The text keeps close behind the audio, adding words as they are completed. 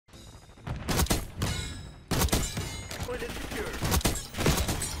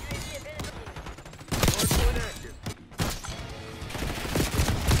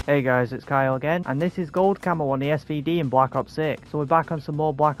Hey guys, it's Kyle again, and this is gold camo on the SVD in Black Ops 6. So we're back on some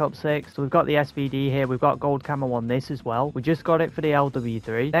more Black Ops 6. So we've got the SVD here, we've got gold camo on this as well. We just got it for the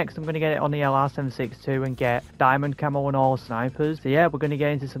LW3. Next I'm going to get it on the LR762 and get diamond camo on all snipers. So yeah, we're going to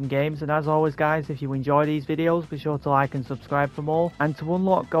get into some games, and as always guys, if you enjoy these videos, be sure to like and subscribe for more. And to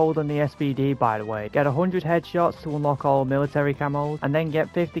unlock gold on the SVD, by the way, get 100 headshots to unlock all military camos, and then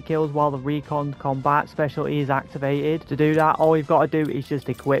get 50 kills while the recon combat specialty is activated. To do that, all you've got to do is just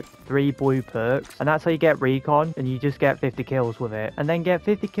equip 3 blue perks, and that's how you get recon, and you just get 50 kills with it. And then get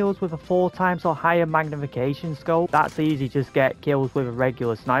 50 kills with a 4 times or higher magnification scope. That's easy, just get kills with a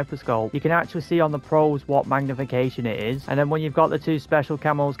regular sniper scope. You can actually see on the pros what magnification it is, and then when you've got the 2 special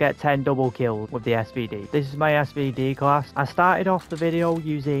camos, get 10 double kills with the SVD. This is my SVD class. I started off the video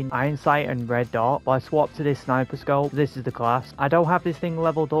using ironsight and red dot, but I swapped to this sniper scope. This is the class. I don't have this thing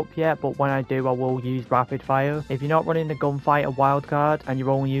leveled up yet, but when I do, I will use rapid fire. If you're not running the gunfighter wildcard and you're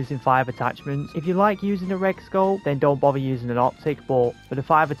only using 5 attachments, if you like using the red scope, then don't bother using an optic, but for the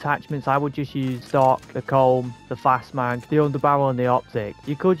 5 attachments I would just use stock, the comb, the fast mag, the underbarrel and the optic.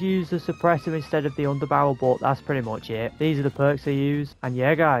 You could use the suppressor instead of the underbarrel, but that's pretty much it. These are the perks I use, and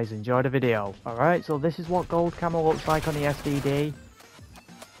yeah guys, enjoy the video. Alright, so this is what gold camo looks like on the SVD.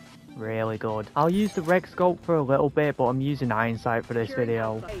 Really good. I'll use the red scope for a little bit, but I'm using ironsight for this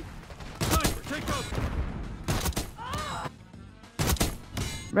video.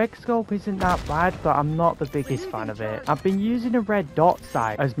 Red scope isn't that bad, but I'm not the biggest fan of it. I've been using a red dot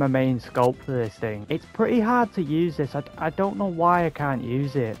sight as my main scope for this thing. It's pretty hard to use this. I don't know why I can't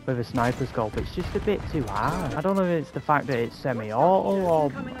use it with a sniper scope. It's just a bit too hard. I don't know if it's the fact that it's semi-auto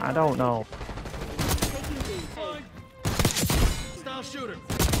or I don't know.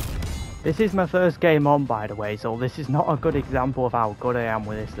 This is my first game on, by the way, so this is not a good example of how good I am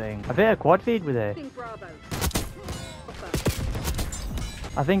with this thing. I've hit a quad feed with it.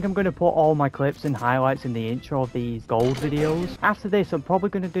 I think I'm going to put all my clips and highlights in the intro of these gold videos. After this, I'm probably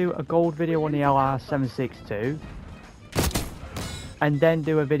going to do a gold video on the LR762. And then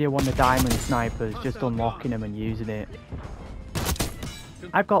do a video on the diamond snipers, just unlocking them and using it.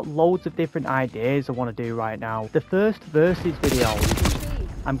 I've got loads of different ideas I want to do right now. The first versus video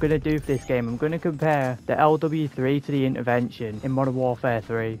I'm going to do for this game, I'm going to compare the LW3 to the intervention in Modern Warfare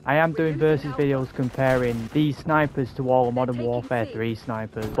 3. I am doing versus videos comparing these snipers to all Modern Warfare 3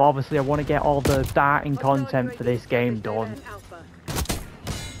 snipers, but obviously I want to get all the starting content for this game done.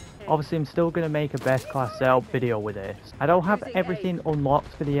 Obviously I'm still going to make a best class setup video with this. I don't have everything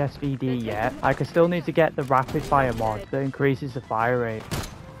unlocked for the SVD yet. I still need to get the rapid fire mod that increases the fire rate.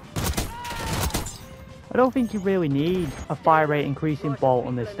 I don't think you really need a fire rate increasing bolt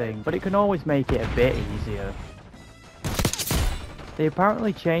on this thing, but it can always make it a bit easier. They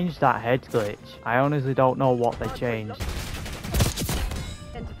apparently changed that head glitch. I honestly don't know what they changed.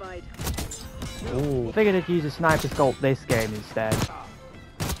 Ooh, I figured I'd use a sniper scope this game instead.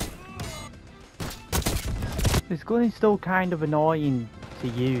 This gun is still kind of annoying to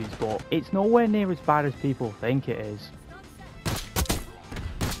use, but it's nowhere near as bad as people think it is.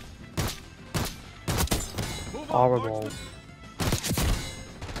 Horrible.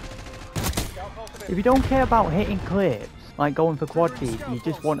 If you don't care about hitting clips, like going for quad feed, you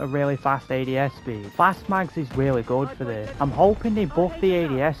just want a really fast ADS speed, fast mags is really good for this. I'm hoping they buff the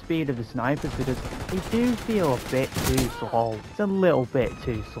ADS speed of the snipers because they do feel a bit too slow. It's a little bit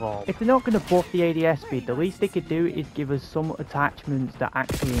too slow. If they're not going to buff the ADS speed, the least they could do is give us some attachments that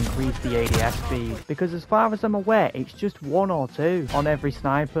actually increase the ADS speed, because as far as I'm aware, it's just 1 or 2 on every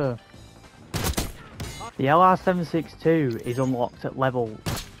sniper. The LR762 is unlocked at level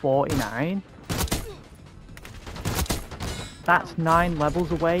 49. That's 9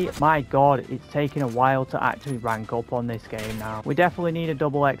 levels away. My god, it's taken a while to actually rank up on this game now. We definitely need a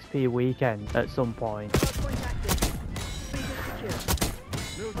double XP weekend at some point.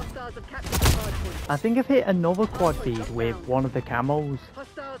 I think I've hit another quad feed with one of the camos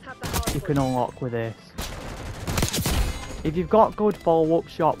you can unlock with this. If you've got good follow-up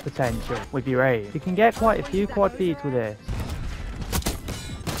shot potential with your aim, you can get quite a few quad feeds with this.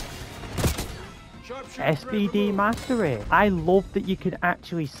 SVD mastery. I love that you can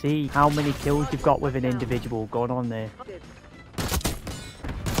actually see how many kills you've got with an individual gun on this.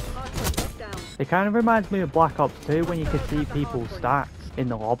 It kind of reminds me of Black Ops 2 when you could see people's stats in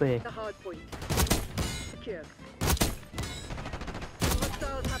the lobby.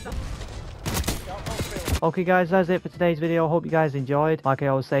 Okay guys, that's it for today's video. Hope you guys enjoyed. Like I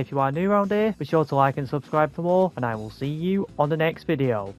always say, if you are new around here, be sure to like and subscribe for more, and I will see you on the next video.